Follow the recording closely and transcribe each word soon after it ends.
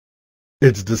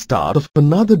It's the start of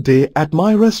another day at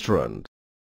my restaurant,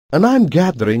 and I'm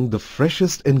gathering the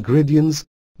freshest ingredients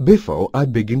before I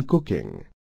begin cooking.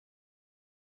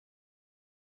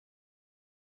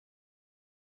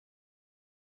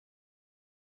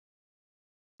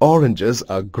 Oranges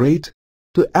are great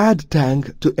to add tang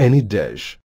to any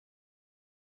dish.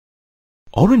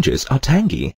 Oranges are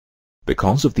tangy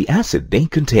because of the acid they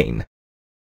contain.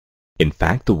 In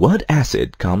fact, the word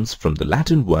acid comes from the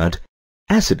Latin word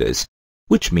acidus,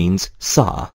 which means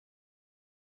sour.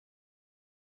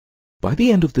 By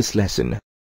the end of this lesson,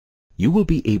 you will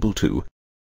be able to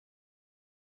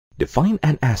define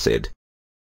an acid,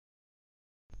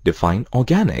 define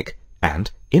organic and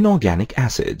inorganic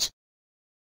acids,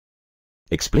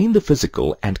 explain the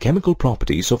physical and chemical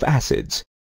properties of acids,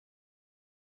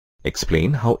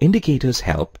 explain how indicators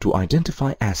help to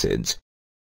identify acids,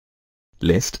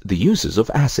 list the uses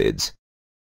of acids.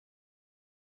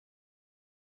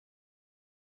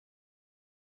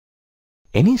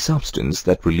 Any substance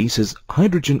that releases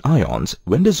hydrogen ions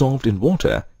when dissolved in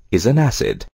water is an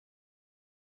acid.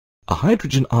 A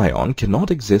hydrogen ion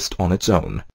cannot exist on its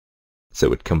own,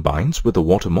 so it combines with a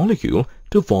water molecule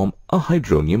to form a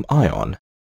hydronium ion.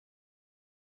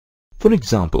 For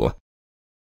example,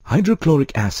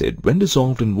 hydrochloric acid when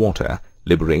dissolved in water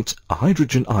liberates a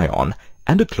hydrogen ion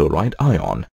and a chloride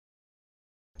ion.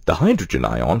 The hydrogen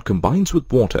ion combines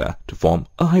with water to form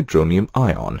a hydronium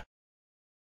ion.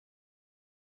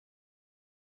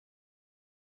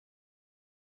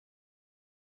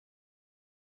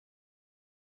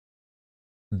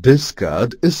 This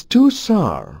curd is too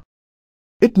sour.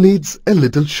 It needs a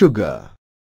little sugar.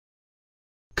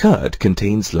 Curd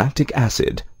contains lactic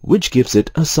acid, which gives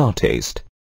it a sour taste.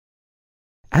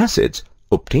 Acids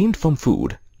obtained from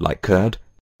food like curd,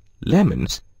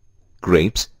 lemons,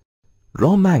 grapes,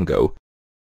 raw mango,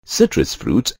 citrus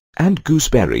fruits and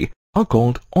gooseberry are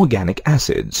called organic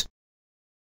acids.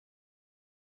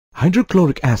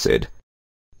 Hydrochloric acid,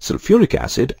 sulfuric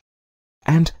acid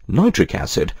and nitric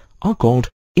acid are called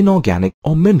inorganic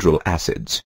or mineral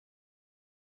acids.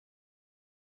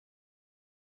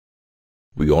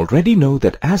 We already know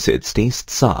that acids taste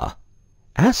sour.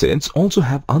 Acids also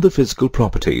have other physical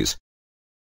properties.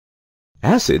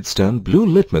 Acids turn blue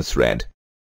litmus red.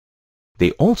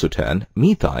 They also turn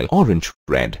methyl orange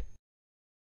red.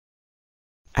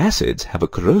 Acids have a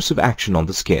corrosive action on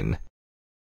the skin.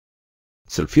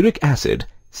 Sulfuric acid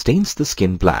stains the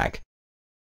skin black.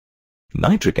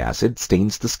 Nitric acid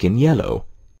stains the skin yellow,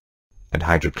 and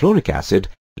hydrochloric acid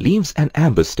leaves an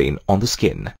amber stain on the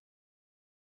skin.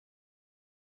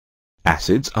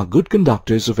 Acids are good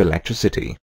conductors of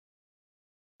electricity.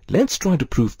 Let's try to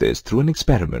prove this through an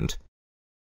experiment.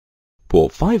 Pour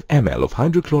 5 ml of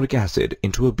hydrochloric acid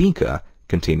into a beaker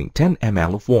containing 10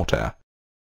 ml of water.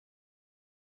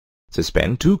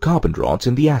 Suspend 2 carbon rods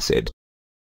in the acid.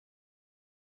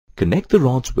 Connect the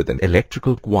rods with an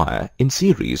electrical wire in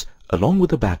series along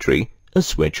with a battery, a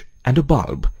switch and a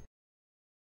bulb.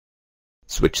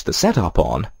 Switch the setup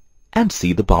on and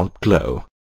see the bulb glow.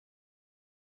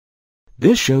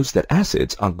 This shows that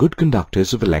acids are good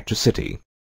conductors of electricity.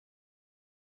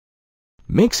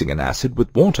 Mixing an acid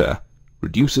with water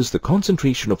reduces the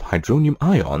concentration of hydronium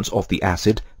ions of the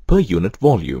acid per unit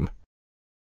volume.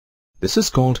 This is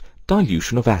called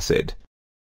dilution of acid.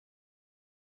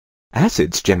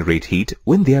 Acids generate heat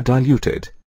when they are diluted.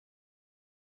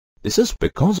 This is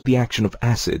because the action of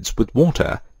acids with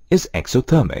water is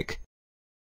exothermic.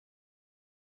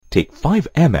 Take 5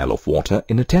 ml of water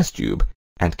in a test tube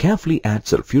and carefully add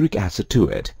sulfuric acid to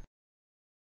it.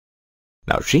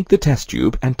 Now shake the test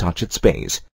tube and touch its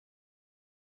base.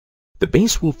 The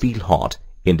base will feel hot,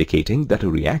 indicating that a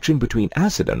reaction between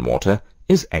acid and water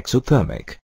is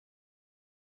exothermic.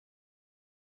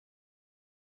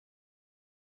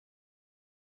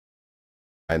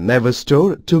 I never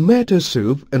store tomato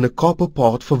soup in a copper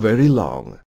pot for very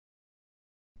long.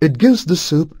 It gives the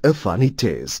soup a funny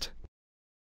taste.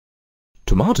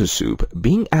 Tomato soup,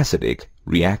 being acidic,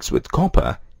 reacts with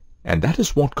copper, and that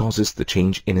is what causes the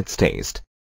change in its taste.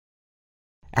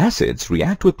 Acids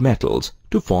react with metals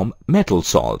to form metal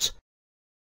salts.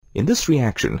 In this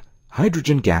reaction,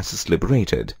 hydrogen gas is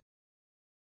liberated.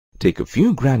 Take a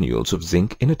few granules of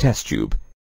zinc in a test tube.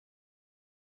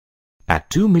 Add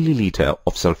 2 ml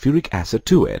of sulfuric acid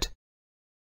to it.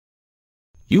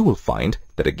 You will find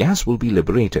that a gas will be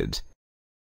liberated.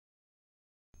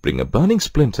 Bring a burning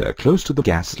splinter close to the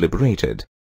gas liberated.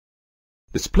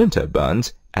 The splinter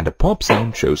burns and a pop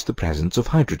sound shows the presence of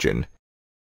hydrogen.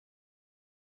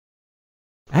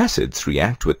 Acids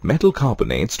react with metal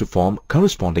carbonates to form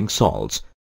corresponding salts,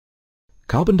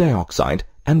 carbon dioxide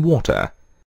and water.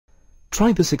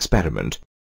 Try this experiment.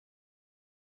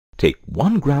 Take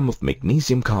 1 gram of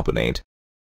magnesium carbonate.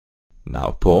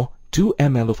 Now pour 2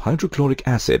 ml of hydrochloric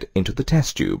acid into the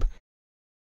test tube.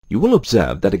 You will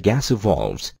observe that a gas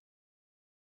evolves.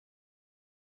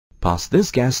 Pass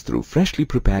this gas through freshly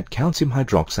prepared calcium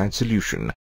hydroxide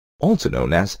solution, also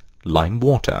known as lime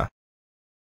water.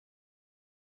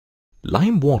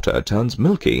 Lime water turns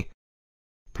milky,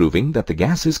 proving that the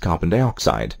gas is carbon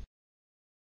dioxide.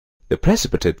 The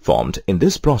precipitate formed in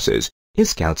this process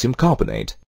is calcium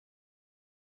carbonate.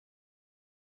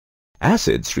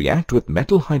 Acids react with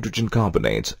metal hydrogen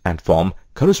carbonates and form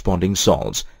corresponding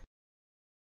salts,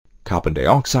 carbon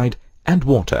dioxide and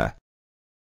water.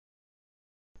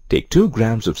 Take 2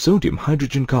 grams of sodium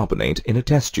hydrogen carbonate in a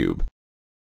test tube.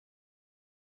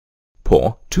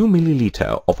 Pour 2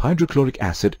 milliliter of hydrochloric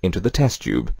acid into the test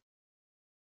tube.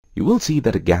 You will see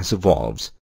that a gas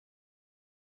evolves.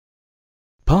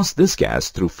 Pass this gas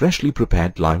through freshly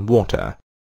prepared lime water.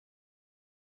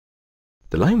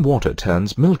 The lime water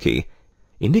turns milky,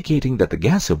 indicating that the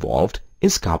gas evolved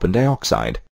is carbon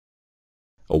dioxide.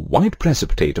 A white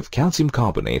precipitate of calcium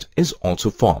carbonate is also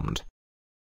formed.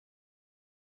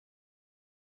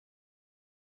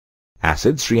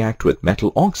 Acids react with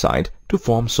metal oxide to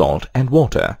form salt and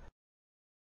water.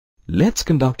 Let's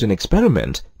conduct an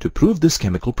experiment to prove this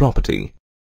chemical property.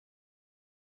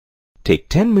 Take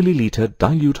 10 milliliter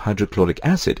dilute hydrochloric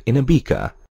acid in a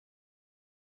beaker.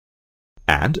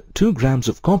 Add 2 grams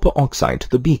of copper oxide to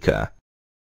the beaker.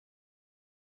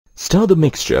 Stir the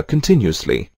mixture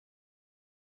continuously.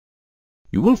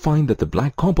 You will find that the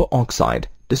black copper oxide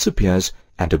disappears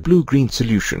and a blue-green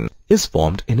solution is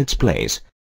formed in its place.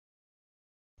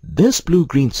 This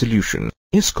blue-green solution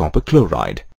is copper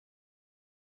chloride.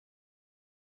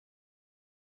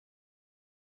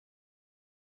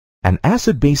 An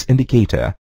acid-base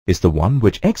indicator is the one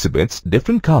which exhibits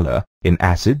different color in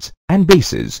acids and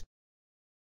bases.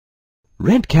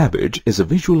 Red cabbage is a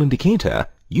visual indicator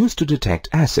used to detect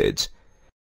acids.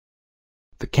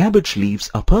 The cabbage leaves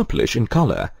are purplish in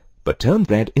color but turn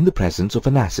red in the presence of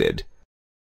an acid.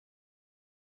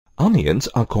 Onions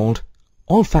are called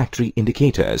olfactory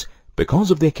indicators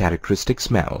because of their characteristic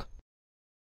smell.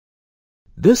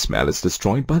 This smell is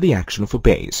destroyed by the action of a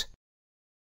base.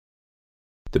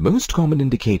 The most common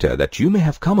indicator that you may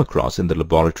have come across in the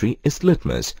laboratory is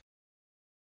litmus,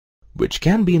 which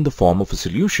can be in the form of a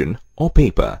solution or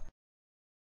paper.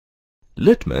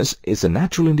 Litmus is a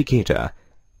natural indicator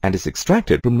and is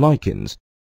extracted from lichens.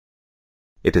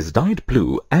 It is dyed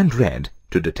blue and red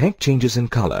to detect changes in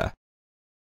color.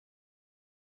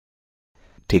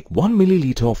 Take 1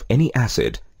 milliliter of any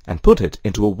acid and put it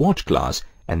into a watch glass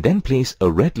and then place a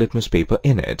red litmus paper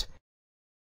in it.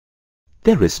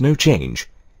 There is no change.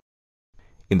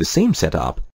 In the same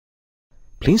setup,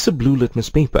 place a blue litmus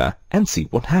paper and see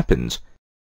what happens.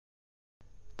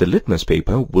 The litmus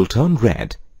paper will turn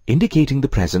red, indicating the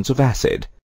presence of acid.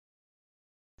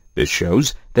 This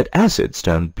shows that acids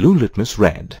turn blue litmus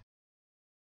red.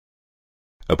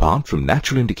 Apart from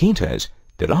natural indicators,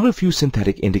 there are a few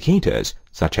synthetic indicators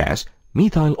such as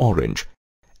methyl orange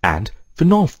and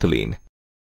phenolphthalein.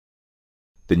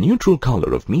 The neutral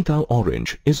color of methyl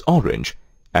orange is orange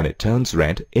and it turns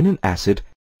red in an acid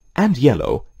and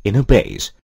yellow in a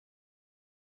base.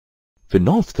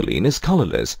 Phenolphthalein is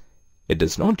colorless. It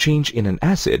does not change in an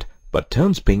acid but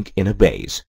turns pink in a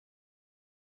base.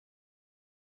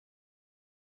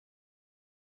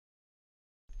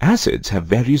 Acids have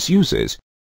various uses.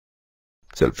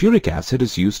 Sulfuric acid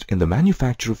is used in the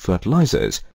manufacture of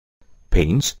fertilizers,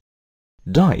 paints,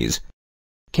 dyes,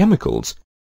 chemicals,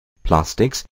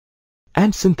 plastics,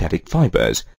 and synthetic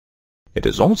fibers. It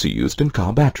is also used in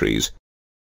car batteries.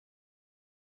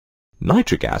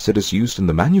 Nitric acid is used in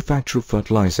the manufacture of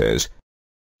fertilizers,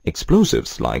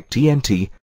 explosives like TNT,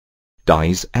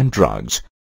 dyes and drugs.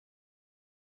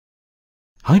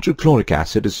 Hydrochloric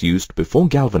acid is used before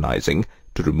galvanizing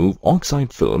to remove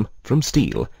oxide film from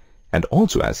steel and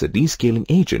also as a descaling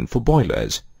agent for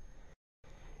boilers.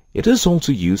 It is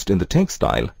also used in the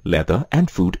textile, leather and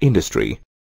food industry.